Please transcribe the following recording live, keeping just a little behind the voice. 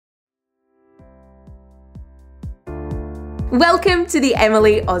Welcome to the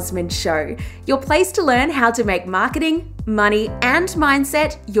Emily Osmond Show, your place to learn how to make marketing, money, and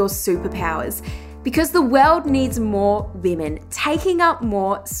mindset your superpowers. Because the world needs more women taking up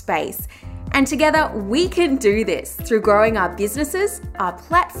more space. And together we can do this through growing our businesses, our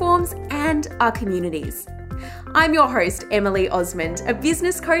platforms, and our communities. I'm your host, Emily Osmond, a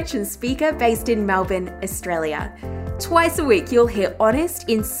business coach and speaker based in Melbourne, Australia. Twice a week, you'll hear honest,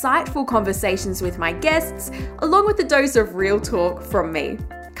 insightful conversations with my guests, along with a dose of real talk from me.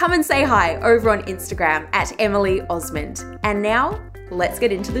 Come and say hi over on Instagram at Emily Osmond. And now, let's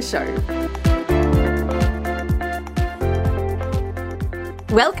get into the show.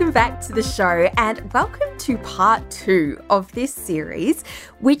 Welcome back to the show and welcome to part 2 of this series,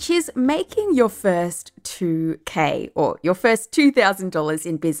 which is making your first 2K or your first $2,000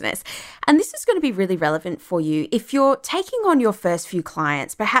 in business. And this is going to be really relevant for you if you're taking on your first few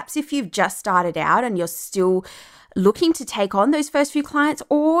clients, perhaps if you've just started out and you're still looking to take on those first few clients,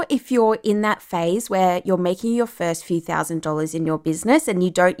 or if you're in that phase where you're making your first few $1,000s in your business and you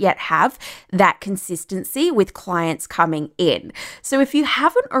don't yet have that consistency with clients coming in. So if you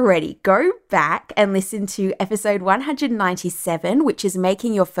haven't already, go back and listen to episode 197, which is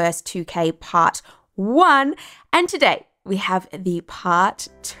making your first 2K part 1. And today we have the part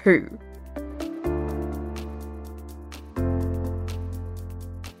 2.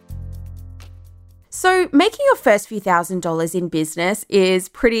 So making your first few $1,000s in business is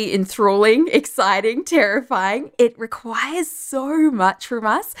pretty enthralling, exciting, terrifying. It requires so much from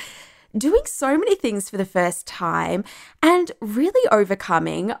us, doing so many things for the first time and really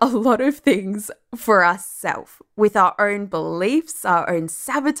overcoming a lot of things for ourselves with our own beliefs, our own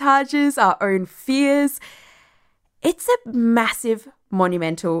sabotages, our own fears. It's a massive,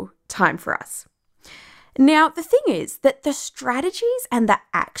 monumental time for us. Now, the thing is that the strategies and the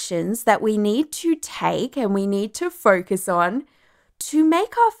actions that we need to take and we need to focus on to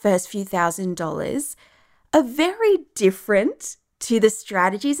make our first few $1,000s are very different to the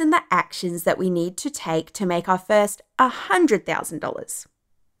strategies and the actions that we need to take to make our first $100,000.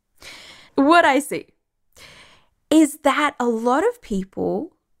 What I see is that a lot of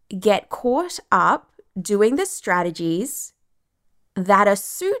people get caught up doing the strategies that are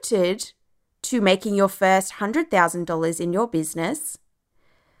suited to making your first $100,000 in your business.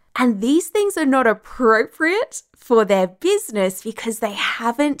 And these things are not appropriate for their business because they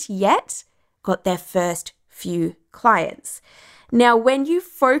haven't yet got their first few clients. Now, when you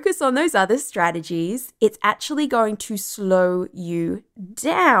focus on those other strategies, it's actually going to slow you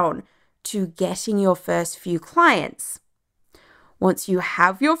down to getting your first few clients. Once you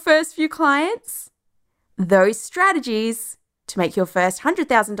have your first few clients, those strategies to make your first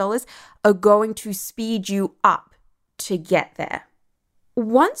 $100,000 are going to speed you up to get there.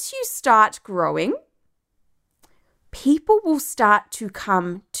 Once you start growing, people will start to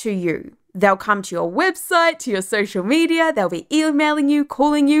come to you. They'll come to your website, to your social media, they'll be emailing you,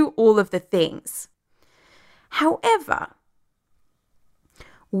 calling you, all of the things. However,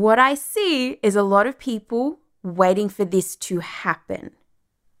 what I see is a lot of people waiting for this to happen.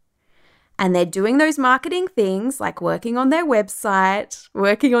 And they're doing those marketing things like working on their website,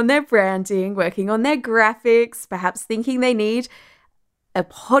 working on their branding, working on their graphics, perhaps thinking they need a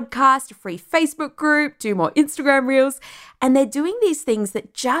podcast, a free Facebook group, do more Instagram reels. And they're doing these things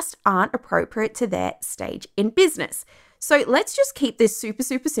that just aren't appropriate to their stage in business. So let's just keep this super,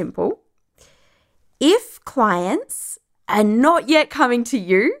 super simple. If clients are not yet coming to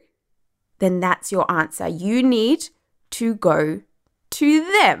you, then that's your answer. You need to go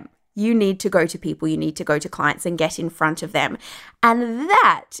to them. You need to go to people, you need to go to clients and get in front of them. And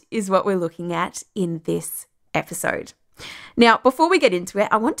that is what we're looking at in this episode. Now, before we get into it,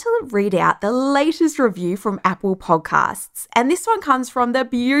 I want to read out the latest review from Apple Podcasts. And this one comes from the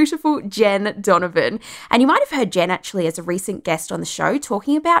beautiful Jen Donovan. And you might have heard Jen actually as a recent guest on the show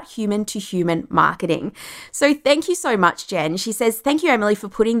talking about human-to-human marketing. So thank you so much, Jen. She says, "Thank you, Emily, for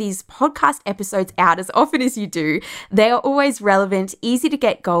putting these podcast episodes out as often as you do. They are always relevant, easy to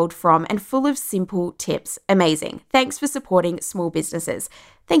get gold from, and full of simple tips. Amazing. Thanks for supporting small businesses."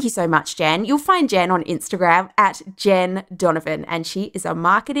 Thank you so much, Jen. You'll find Jen on Instagram at Jen Donovan, and she is a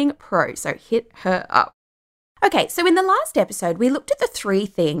marketing pro, so hit her up. Okay, so in the last episode, we looked at the 3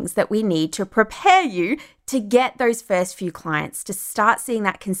 things that we need to prepare you to get those first few clients, to start seeing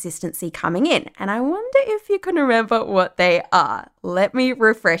that consistency coming in. And I wonder if you can remember what they are. Let me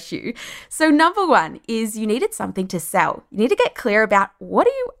refresh you. So number 1 is you needed something to sell. You need to get clear about what are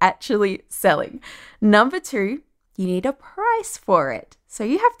you actually selling. Number 2, you need a price for it. So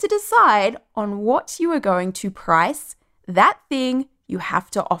you have to decide on what you are going to price that thing you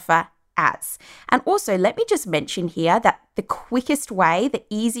have to offer ads. And also, let me just mention here that the quickest way, the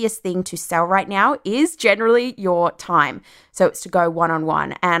easiest thing to sell right now is generally your time. So it's to go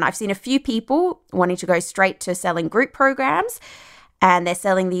one-on-one. And I've seen a few people wanting to go straight to selling group programs, and they're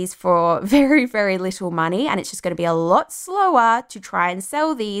selling these for very, very little money. And it's just going to be a lot slower to try and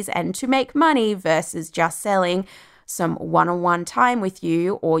sell these and to make money versus just selling some one-on-one time with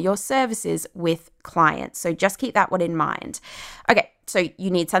you or your services with clients. So just keep that one in mind. Okay, so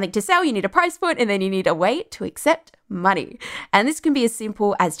you need something to sell, you need a price point, and then you need a way to accept money. And this can be as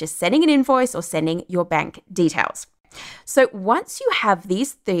simple as just sending an invoice or sending your bank details. So once you have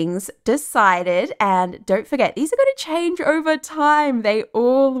these things decided, and don't forget, these are going to change over time. They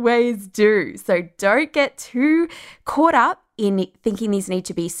always do. So don't get too caught up in thinking these need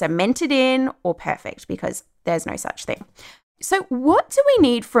to be cemented in or perfect, because there's no such thing. So what do we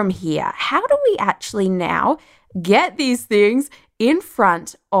need from here? How do we actually now get these things in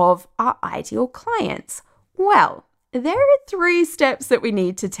front of our ideal clients? Well, there are 3 steps that we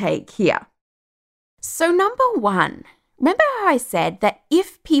need to take here. So number 1, remember how I said that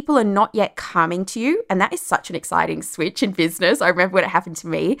if people are not yet coming to you, and that is such an exciting switch in business. I remember when it happened to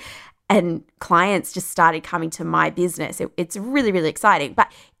me and clients just started coming to my business. It's really, really exciting.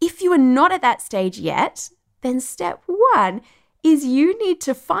 But if you are not at that stage yet, then step 1 is you need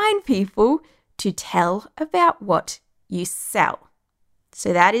to find people to tell about what you sell.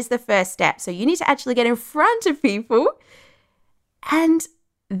 So that is the first step. So you need to actually get in front of people, and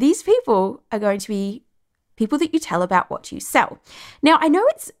these people are going to be people that you tell about what you sell. Now, I know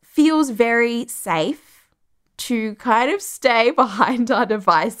it feels very safe to kind of stay behind our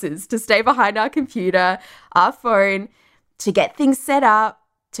devices, to stay behind our computer, our phone, to get things set up,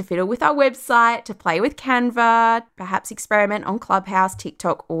 to fiddle with our website, to play with Canva, perhaps experiment on Clubhouse,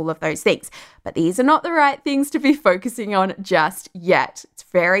 TikTok, all of those things. But these are not the right things to be focusing on just yet. It's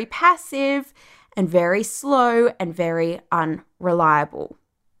very passive and very slow and very unreliable.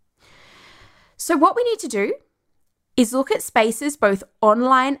 So what we need to do is look at spaces both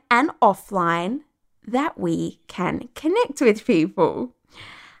online and offline that we can connect with people.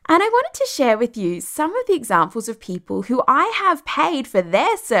 And I wanted to share with you some of the examples of people who I have paid for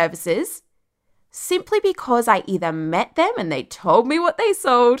their services simply because I either met them and they told me what they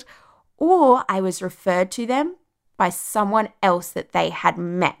sold, or I was referred to them by someone else that they had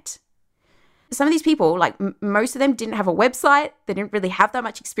met. Some of these people, like most of them didn't have a website. They didn't really have that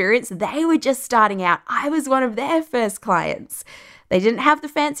much experience. They were just starting out. I was one of their first clients. They didn't have the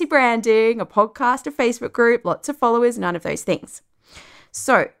fancy branding, a podcast, a Facebook group, lots of followers, none of those things.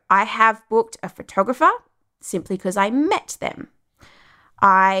 So I have booked a photographer simply because I met them.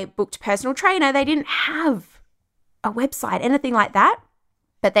 I booked a personal trainer. They didn't have a website, anything like that,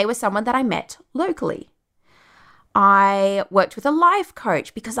 but they were someone that I met locally. I worked with a life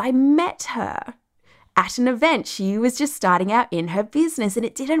coach because I met her at an event. She was just starting out in her business and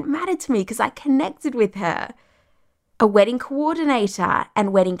it didn't matter to me because I connected with her. A wedding coordinator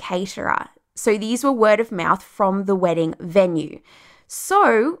and wedding caterer. So these were word of mouth from the wedding venue.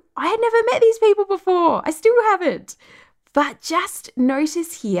 So I had never met these people before. I still haven't. But just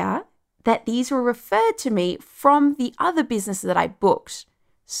notice here that these were referred to me from the other businesses that I booked.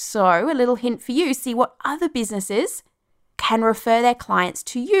 So a little hint for you, see what other businesses can refer their clients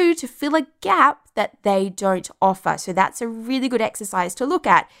to you to fill a gap that they don't offer. So that's a really good exercise to look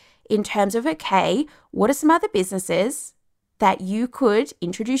at in terms of, okay, what are some other businesses that you could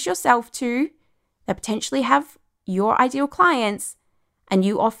introduce yourself to that potentially have your ideal clients and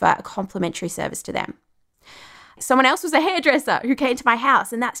you offer a complimentary service to them? Someone else was a hairdresser who came to my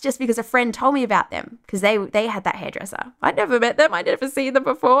house, and that's just because a friend told me about them because they had that hairdresser. I'd never met them. I'd never seen them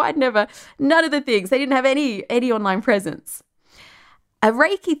before. None of the things. They didn't have any online presence. A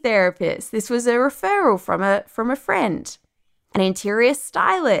Reiki therapist. This was a referral from a friend. An interior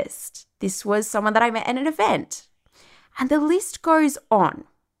stylist. This was someone that I met at an event. And the list goes on.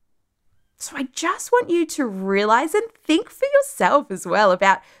 So I just want you to realize and think for yourself as well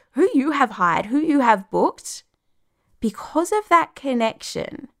about who you have hired, who you have booked, because of that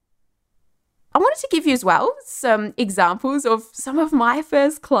connection. I wanted to give you as well some examples of some of my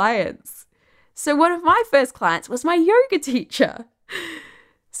first clients. So one of my first clients was my yoga teacher.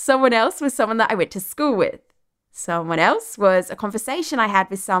 Someone else was someone that I went to school with. Someone else was a conversation I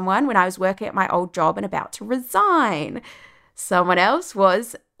had with someone when I was working at my old job and about to resign. Someone else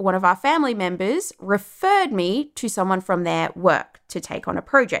was one of our family members referred me to someone from their work to take on a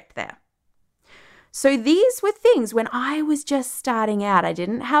project there. So these were things when I was just starting out. I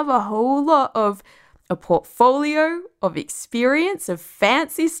didn't have a whole lot of a portfolio of experience, of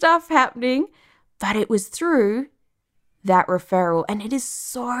fancy stuff happening, but it was through that referral. And it is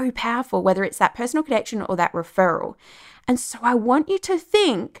so powerful, whether it's that personal connection or that referral. And so I want you to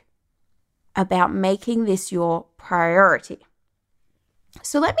think about making this your priority.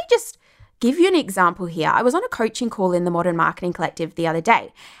 So let me just give you an example here. I was on a coaching call in the Modern Marketing Collective the other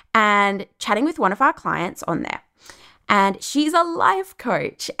day and chatting with one of our clients on there. And she's a life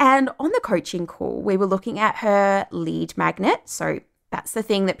coach. And on the coaching call, we were looking at her lead magnet. So that's the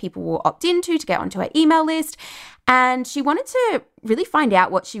thing that people will opt into to get onto her email list. And she wanted to really find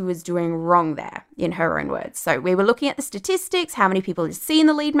out what she was doing wrong there, in her own words. So we were looking at the statistics, how many people have seen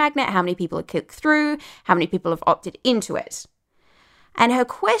the lead magnet, how many people have clicked through, how many people have opted into it. And her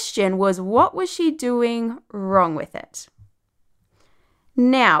question was, what was she doing wrong with it?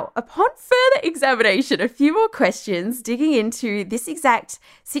 Now, upon further examination, a few more questions digging into this exact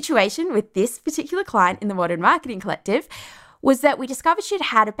situation with this particular client in the Modern Marketing Collective, was that we discovered she'd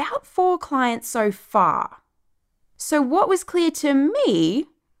had about 4 clients so far. So what was clear to me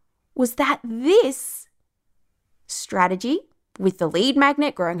was that this strategy with the lead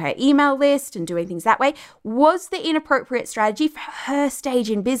magnet, growing her email list and doing things that way, was the inappropriate strategy for her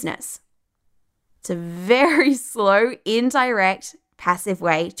stage in business. It's a very slow, indirect, passive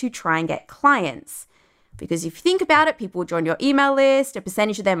way to try and get clients. Because if you think about it, people will join your email list, a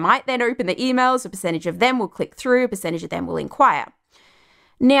percentage of them might then open the emails, a percentage of them will click through, a percentage of them will inquire.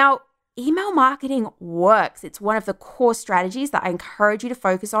 Now, email marketing works. It's one of the core strategies that I encourage you to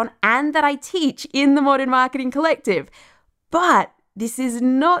focus on and that I teach in the Modern Marketing Collective. But this is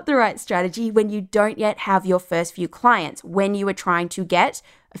not the right strategy when you don't yet have your first few clients, when you are trying to get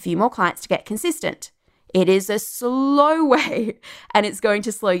a few more clients to get consistent. It is a slow way and it's going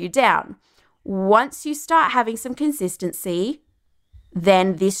to slow you down. Once you start having some consistency,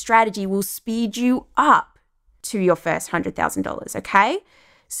 then this strategy will speed you up to your first $100,000, okay?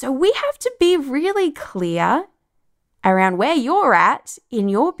 So we have to be really clear around where you're at in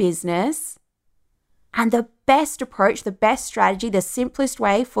your business and the best approach, the best strategy, the simplest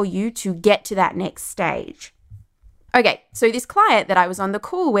way for you to get to that next stage. Okay, so this client that I was on the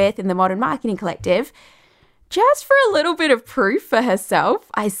call with in the Modern Marketing Collective, just for a little bit of proof for herself,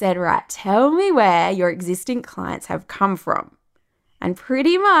 I said, right, tell me where your existing clients have come from. And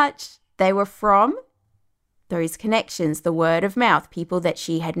pretty much they were from those connections, the word of mouth, people that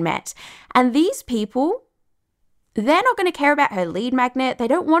she had met. And these people, they're not going to care about her lead magnet. They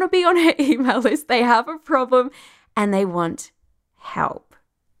don't want to be on her email list. They have a problem and they want help.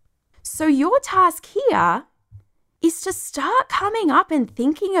 So your task here is to start coming up and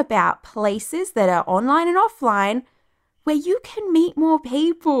thinking about places that are online and offline where you can meet more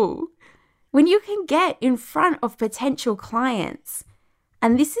people, when you can get in front of potential clients.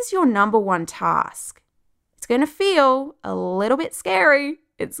 And this is your number one task. It's going to feel a little bit scary.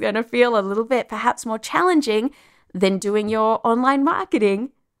 It's going to feel a little bit perhaps more challenging than doing your online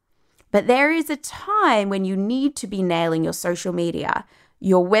marketing. But there is a time when you need to be nailing your social media,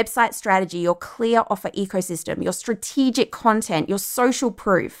 your website strategy, your clear offer ecosystem, your strategic content, your social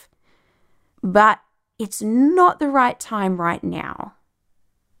proof. But it's not the right time right now.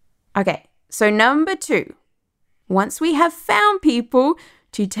 Okay, so number 2, once we have found people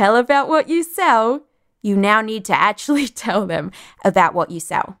to tell about what you sell, you now need to actually tell them about what you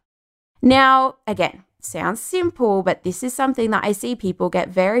sell. Now, again, sounds simple, but this is something that I see people get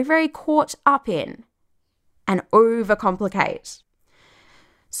very, very caught up in and overcomplicate.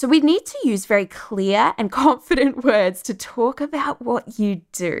 So we need to use very clear and confident words to talk about what you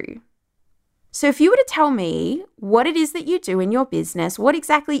do. So if you were to tell me what it is that you do in your business, what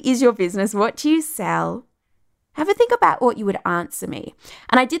exactly is your business, what do you sell, have a think about what you would answer me.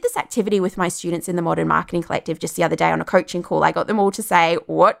 And I did this activity with my students in the Modern Marketing Collective just the other day on a coaching call. I got them all to say,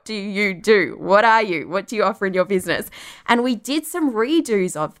 what do you do? What are you? What do you offer in your business? And we did some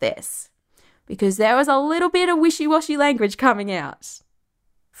redos of this because there was a little bit of wishy-washy language coming out.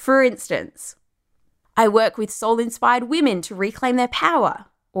 For instance, I work with soul-inspired women to reclaim their power,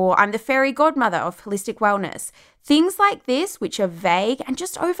 or I'm the fairy godmother of holistic wellness. Things like this, which are vague and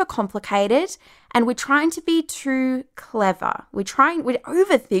just overcomplicated, and we're trying to be too clever. We're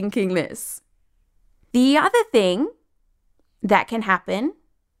overthinking this. The other thing that can happen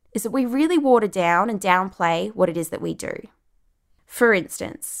is that we really water down and downplay what it is that we do. For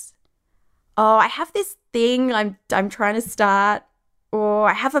instance, I have this thing I'm trying to start, or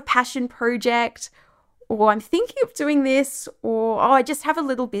I have a passion project, or I'm thinking of doing this, or I just have a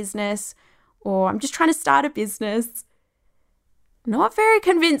little business, or I'm just trying to start a business. Not very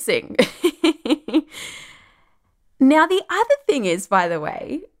convincing. Now, the other thing is, by the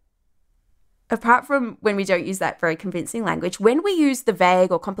way, apart from when we don't use that very convincing language, when we use the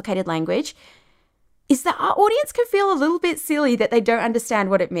vague or complicated language, is that our audience can feel a little bit silly that they don't understand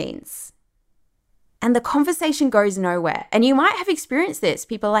what it means. And the conversation goes nowhere. And you might have experienced this.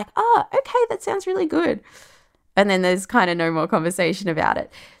 People are like, oh, okay, that sounds really good. And then there's kind of no more conversation about it.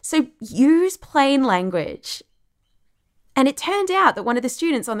 So use plain language. And it turned out that one of the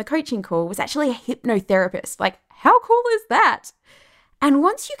students on the coaching call was actually a hypnotherapist. Like, how cool is that? And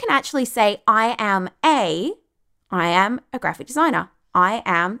once you can actually say, I am a graphic designer. I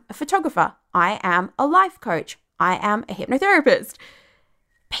am a photographer. I am a life coach. I am a hypnotherapist.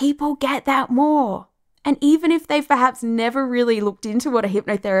 People get that more. And even if they've perhaps never really looked into what a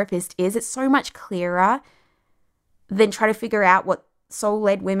hypnotherapist is, it's so much clearer than trying to figure out what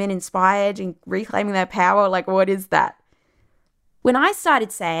soul-led women inspired and reclaiming their power. Like, what is that? When I was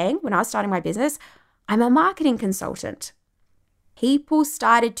starting my business, I'm a marketing consultant. People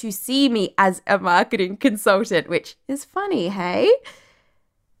started to see me as a marketing consultant, which is funny, hey?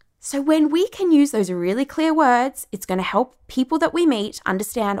 So when we can use those really clear words, it's going to help people that we meet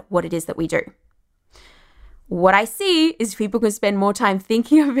understand what it is that we do. What I see is people can spend more time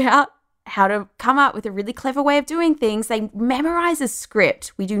thinking about how to come up with a really clever way of doing things. They memorize a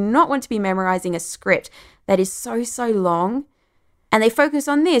script. We do not want to be memorizing a script that is so long. And they focus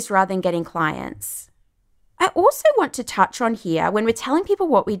on this rather than getting clients. I also want to touch on here, when we're telling people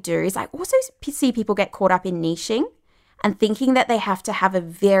what we do, is I also see people get caught up in niching and thinking that they have to have a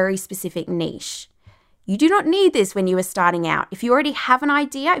very specific niche. You do not need this when you are starting out. If you already have an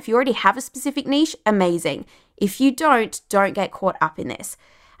idea, if you already have a specific niche, amazing. If you don't get caught up in this.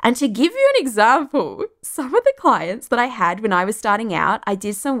 And to give you an example, some of the clients that I had when I was starting out, I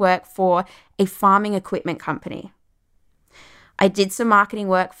did some work for a farming equipment company. I did some marketing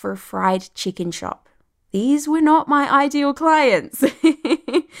work for a fried chicken shop. These were not my ideal clients.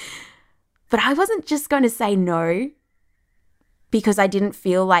 But I wasn't just going to say no because I didn't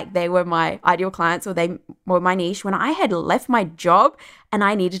feel like they were my ideal clients or they were my niche when I had left my job and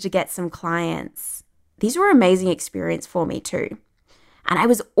I needed to get some clients. These were an amazing experience for me too. And I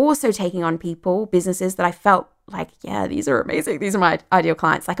was also taking on businesses that I felt like, yeah, these are amazing. These are my ideal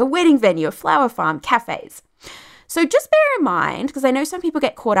clients, like a wedding venue, a flower farm, cafes. So just bear in mind, because I know some people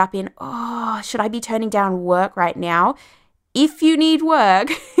get caught up in, oh, should I be turning down work right now? If you need work,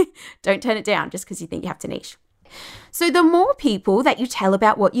 don't turn it down just because you think you have to niche. So the more people that you tell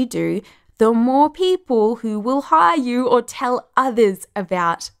about what you do, the more people who will hire you or tell others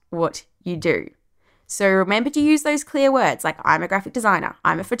about what you do. So remember to use those clear words like I'm a graphic designer,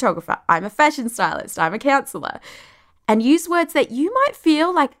 I'm a photographer, I'm a fashion stylist, I'm a counselor. And use words that you might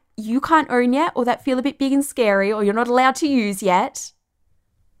feel like you can't own yet or that feel a bit big and scary or you're not allowed to use yet.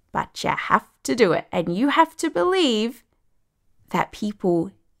 But you have to do it. And you have to believe that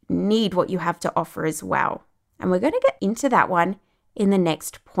people need what you have to offer as well. And we're going to get into that one in the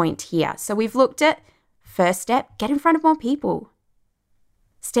next point here. So we've looked at first step, get in front of more people.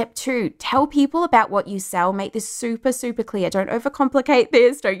 Step 2, tell people about what you sell. Make this super clear. Don't overcomplicate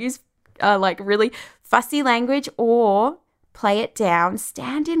this. Don't use really fussy language or play it down.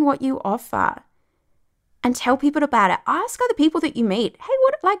 Stand in what you offer and tell people about it. Ask other people that you meet,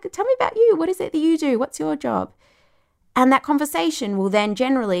 hey, tell me about you. What is it that you do? What's your job? And that conversation will then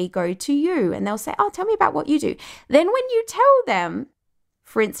generally go to you and they'll say, oh, tell me about what you do. Then when you tell them,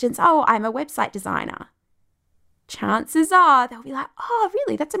 for instance, oh, I'm a website designer, chances are they'll be like, oh,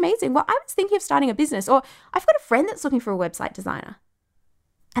 really? That's amazing. Well, I was thinking of starting a business, or I've got a friend that's looking for a website designer.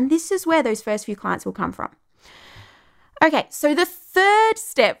 And this is where those first few clients will come from. Okay, so the third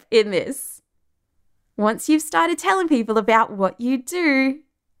step in this, once you've started telling people about what you do,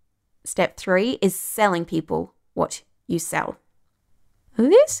 step 3 is selling people what you sell.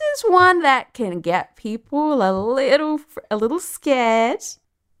 This is one that can get people a little scared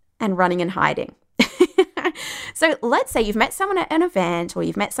and running and hiding. So let's say you've met someone at an event or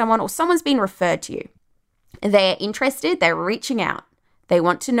you've met someone or someone's been referred to you. They're interested, they're reaching out, they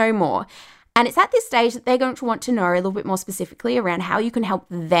want to know more. And it's at this stage that they're going to want to know a little bit more specifically around how you can help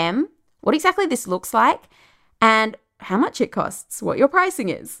them, what exactly this looks like, and how much it costs, what your pricing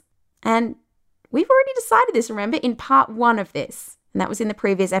is. And we've already decided this, remember, in part 1 of this. And that was in the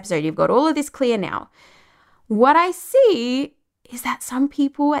previous episode. You've got all of this clear now. What I see is that some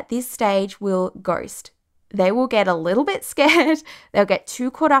people at this stage will ghost. They will get a little bit scared. They'll get too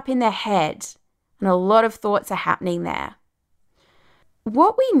caught up in their head. And a lot of thoughts are happening there.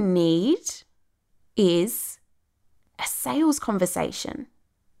 What we need is a sales conversation.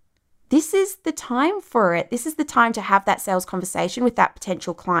 This is the time for it. This is the time to have that sales conversation with that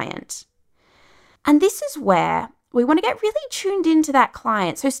potential client. And this is where we want to get really tuned into that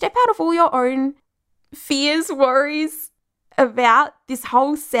client. So step out of all your own fears, worries, about this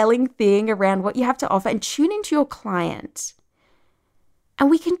whole selling thing around what you have to offer and tune into your client. And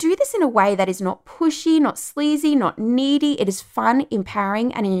we can do this in a way that is not pushy, not sleazy, not needy. It is fun,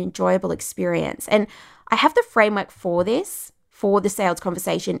 empowering, and an enjoyable experience. And I have the framework for this, for the sales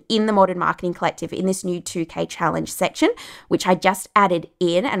conversation in the Modern Marketing Collective in this new 2K challenge section, which I just added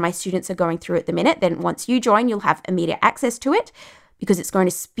in and my students are going through at the minute. Then once you join, you'll have immediate access to it because it's going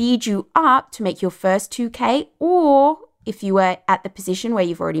to speed you up to make your first 2K, or if you are at the position where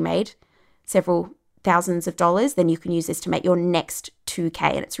you've already made several thousands of dollars, then you can use this to make your next 2K,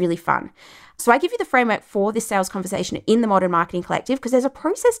 and it's really fun. So I give you the framework for this sales conversation in the Modern Marketing Collective because there's a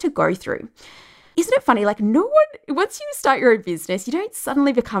process to go through. Isn't it funny? Like once you start your own business, you don't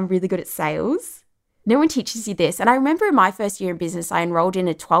suddenly become really good at sales. No one teaches you this. And I remember in my first year in business, I enrolled in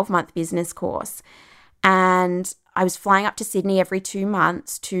a 12-month business course and I was flying up to Sydney every 2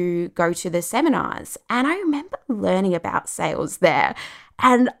 months to go to the seminars. And I remember learning about sales there.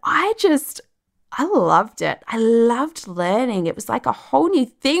 And I loved it. I loved learning. It was like a whole new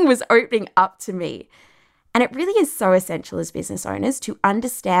thing was opening up to me. And it really is so essential as business owners to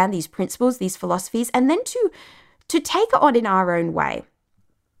understand these principles, these philosophies, and then to take it on in our own way.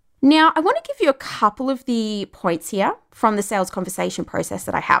 Now, I want to give you a couple of the points here from the sales conversation process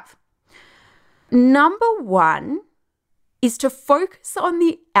that I have. Number one is to focus on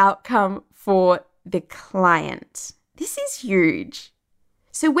the outcome for the client. This is huge.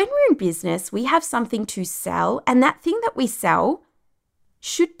 So when we're in business, we have something to sell, and that thing that we sell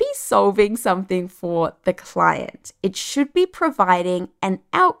should be solving something for the client. It should be providing an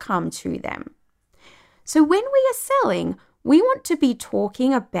outcome to them. So when we are selling, we want to be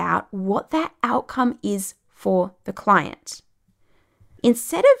talking about what that outcome is for the client.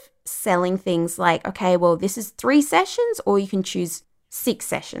 Instead of selling things like, okay, well, this is 3 sessions, or you can choose 6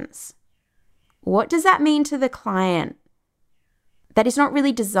 sessions. What does that mean to the client? That is not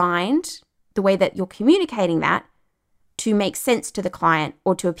really designed the way that you're communicating that to make sense to the client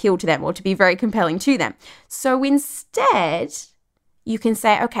or to appeal to them or to be very compelling to them. So instead, you can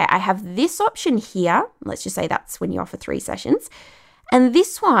say, okay, I have this option here. Let's just say that's when you offer 3 sessions. And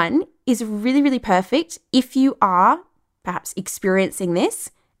this one is really, really perfect if you are perhaps experiencing this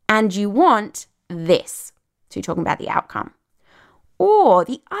and you want this. So you're talking about the outcome. Or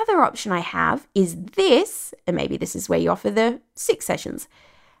the other option I have is this, and maybe this is where you offer the 6 sessions.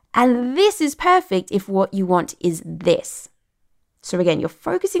 And this is perfect if what you want is this. So again, you're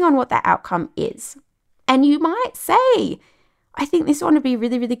focusing on what that outcome is. And you might say, I think this one would be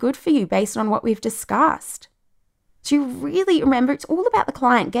really, really good for you based on what we've discussed. So you really remember, it's all about the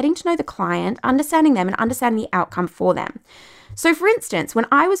client, getting to know the client, understanding them and understanding the outcome for them. So for instance, when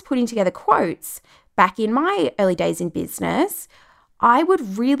I was putting together quotes back in my early days in business, I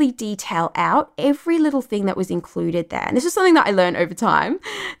would really detail out every little thing that was included there. And this is something that I learned over time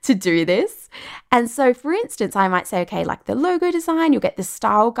to do this. And so, for instance, I might say, okay, like the logo design, you'll get the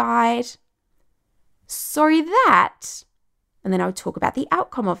style guide. So that, and then I would talk about the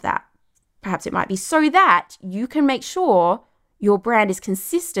outcome of that. Perhaps it might be so that you can make sure your brand is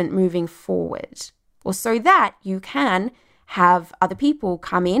consistent moving forward, or so that you can have other people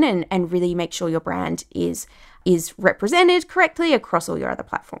come in and really make sure your brand is represented correctly across all your other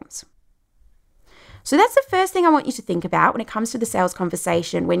platforms. So that's the first thing I want you to think about when it comes to the sales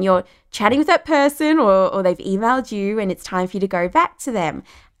conversation, when you're chatting with that person or they've emailed you and it's time for you to go back to them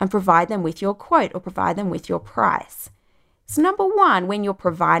and provide them with your quote or provide them with your price. So number one, when you're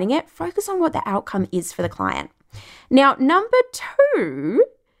providing it, focus on what the outcome is for the client. Now, number 2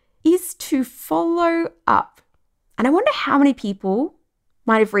 is to follow up. And I wonder how many people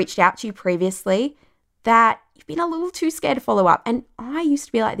might have reached out to you previously that you've been a little too scared to follow up. And I used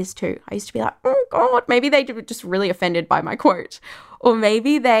to be like this too. I used to be like, oh God, maybe they were just really offended by my quote. Or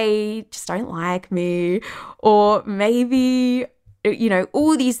maybe they just don't like me. Or maybe,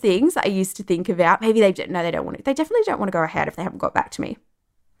 all these things that I used to think about. Maybe they don't want to. They definitely don't want to go ahead if they haven't got back to me.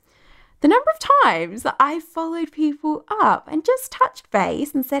 The number of times that I followed people up and just touched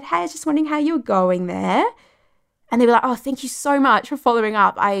base and said, hey, I was just wondering how you're going there. And they were like, oh, thank you so much for following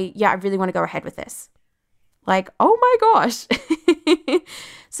up. I really want to go ahead with this. Like, oh my gosh.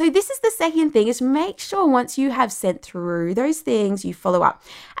 So this is the second thing, is make sure once you have sent through those things, you follow up.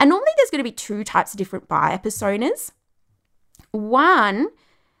 And normally there's going to be 2 types of different buyer personas. One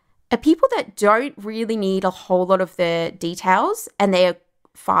are people that don't really need a whole lot of the details and they're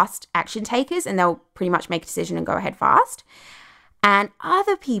fast action takers and they'll pretty much make a decision and go ahead fast. And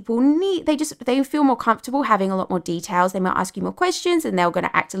other people they feel more comfortable having a lot more details. They might ask you more questions and they're going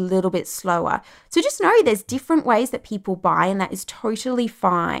to act a little bit slower. So just know there's different ways that people buy, and that is totally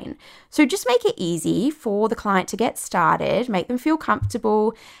fine. So just make it easy for the client to get started, make them feel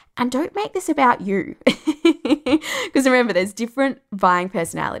comfortable, and don't make this about you. Because remember, there's different buying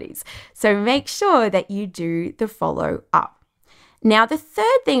personalities. So make sure that you do the follow up. Now, the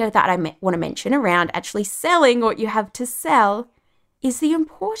third thing that I want to mention around actually selling what you have to sell is the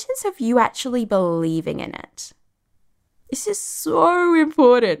importance of you actually believing in it. This is so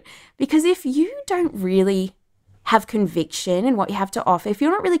important, because if you don't really have conviction in what you have to offer, if you're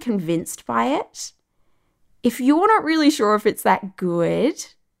not really convinced by it, if you're not really sure if it's that good,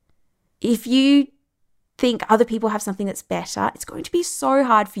 if you think other people have something that's better, it's going to be so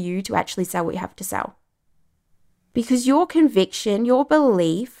hard for you to actually sell what you have to sell. Because your conviction, your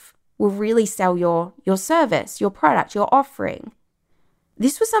belief will really sell your service, your product, your offering.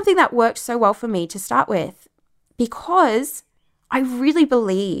 This was something that worked so well for me to start with, because I really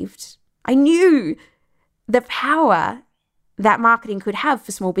believed, I knew the power that marketing could have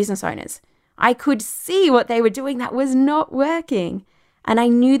for small business owners. I could see what they were doing that was not working, and I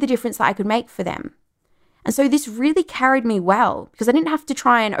knew the difference that I could make for them. And so this really carried me well, because I didn't have to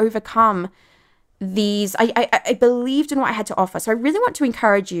try and overcome these. I believed in what I had to offer. So I really want to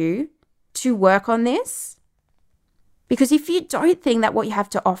encourage you to work on this. Because if you don't think that what you have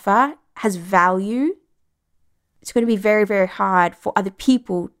to offer has value, it's going to be very, very hard for other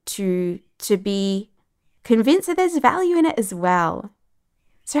people to be convinced that there's value in it as well.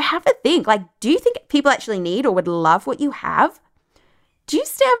 So have a think. Do you think people actually need or would love what you have? Do you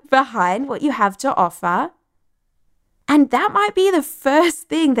stand behind what you have to offer? And that might be the first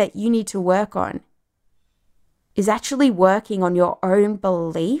thing that you need to work on, is actually working on your own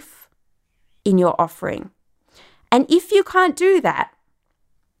belief in your offering. And if you can't do that,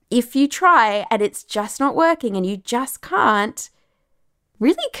 if you try and it's just not working and you just can't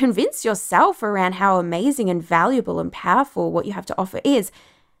really convince yourself around how amazing and valuable and powerful what you have to offer is,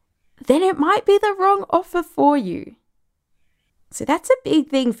 then it might be the wrong offer for you. So that's a big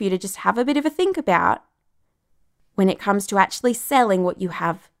thing for you to just have a bit of a think about when it comes to actually selling what you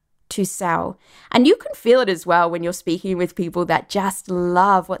have to sell. And you can feel it as well when you're speaking with people that just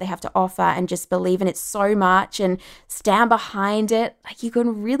love what they have to offer and just believe in it so much and stand behind it. You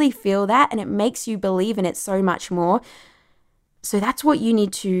can really feel that, and it makes you believe in it so much more. So that's what you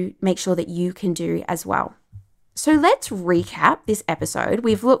need to make sure that you can do as well. So let's recap this episode.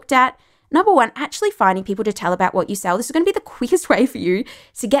 We've looked at, number one, actually finding people to tell about what you sell. This is going to be the quickest way for you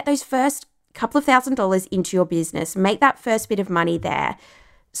to get those first couple of $1,000s into your business. Make that first bit of money there.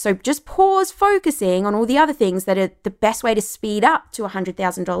 So just pause focusing on all the other things that are the best way to speed up to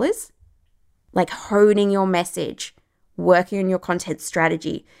 $100,000, like honing your message, working on your content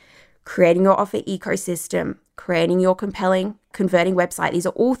strategy, creating your offer ecosystem, creating your compelling converting website. These are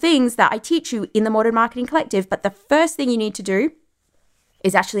all things that I teach you in the Modern Marketing Collective. But the first thing you need to do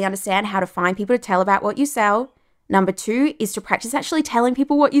is actually understand how to find people to tell about what you sell. Number two is to practice actually telling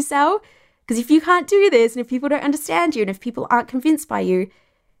people what you sell. Because if you can't do this, and if people don't understand you, and if people aren't convinced by you,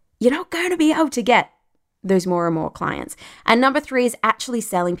 you're not going to be able to get those more and more clients. And number three is actually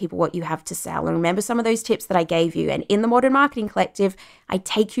selling people what you have to sell. And remember some of those tips that I gave you. And in the Modern Marketing Collective, I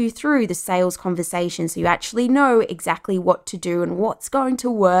take you through the sales conversation so you actually know exactly what to do and what's going to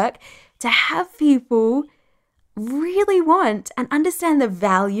work to have people really want and understand the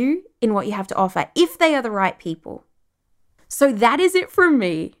value in what you have to offer if they are the right people. So that is it from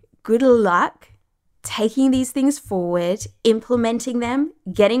me. Good luck taking these things forward, implementing them,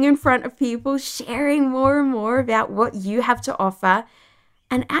 getting in front of people, sharing more and more about what you have to offer,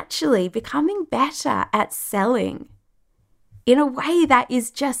 and actually becoming better at selling in a way that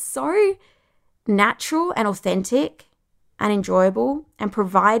is just so natural and authentic and enjoyable, and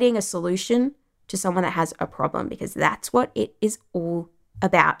providing a solution to someone that has a problem, because that's what it is all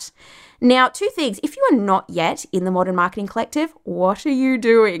about. Now, two things. If you are not yet in the Modern Marketing Collective, what are you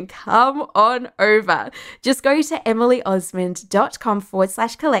doing? Come on over. Just go to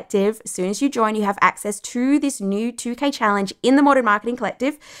emilyosmond.com/collective. As soon as you join, you have access to this new 2K challenge in the Modern Marketing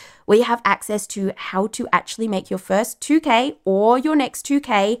Collective, where you have access to how to actually make your first 2K or your next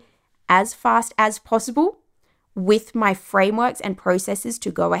 2K as fast as possible with my frameworks and processes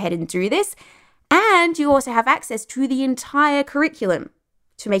to go ahead and do this. And you also have access to the entire curriculum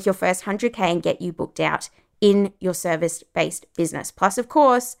to make your first 100K and get you booked out in your service-based business. Plus, of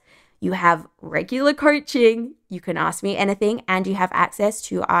course, you have regular coaching. You can ask me anything, and you have access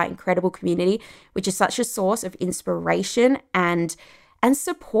to our incredible community, which is such a source of inspiration and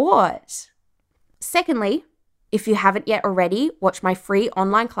support. Secondly, If you haven't yet already, watch my free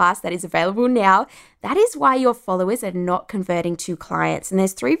online class that is available now. That is why your followers are not converting to clients. And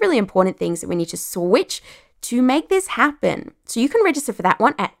there's 3 really important things that we need to switch to make this happen. So you can register for that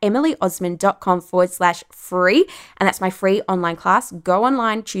one at emilyosmond.com/free. And that's my free online class. Go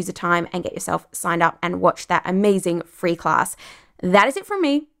online, choose a time, and get yourself signed up and watch that amazing free class. That is it from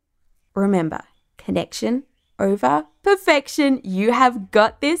me. Remember, connection over perfection. You have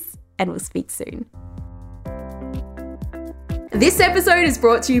got this, and we'll speak soon. This episode is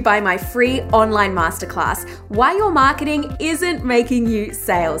brought to you by my free online masterclass, Why Your Marketing Isn't Making You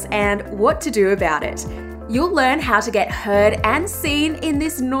Sales and What to Do About It. You'll learn how to get heard and seen in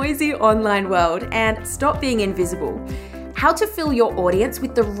this noisy online world and stop being invisible. How to fill your audience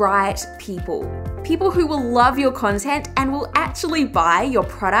with the right people. People who will love your content and will actually buy your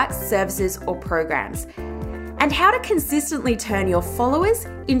products, services, or programs. And how to consistently turn your followers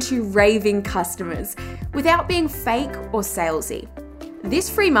into raving customers without being fake or salesy. This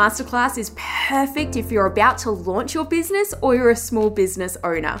free masterclass is perfect if you're about to launch your business or you're a small business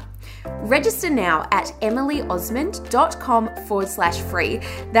owner. Register now at emilyosmond.com/free.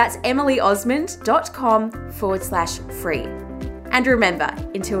 That's emilyosmond.com/free. And remember,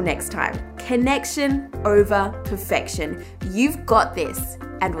 until next time, connection over perfection. You've got this,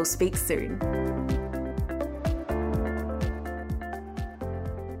 and we'll speak soon.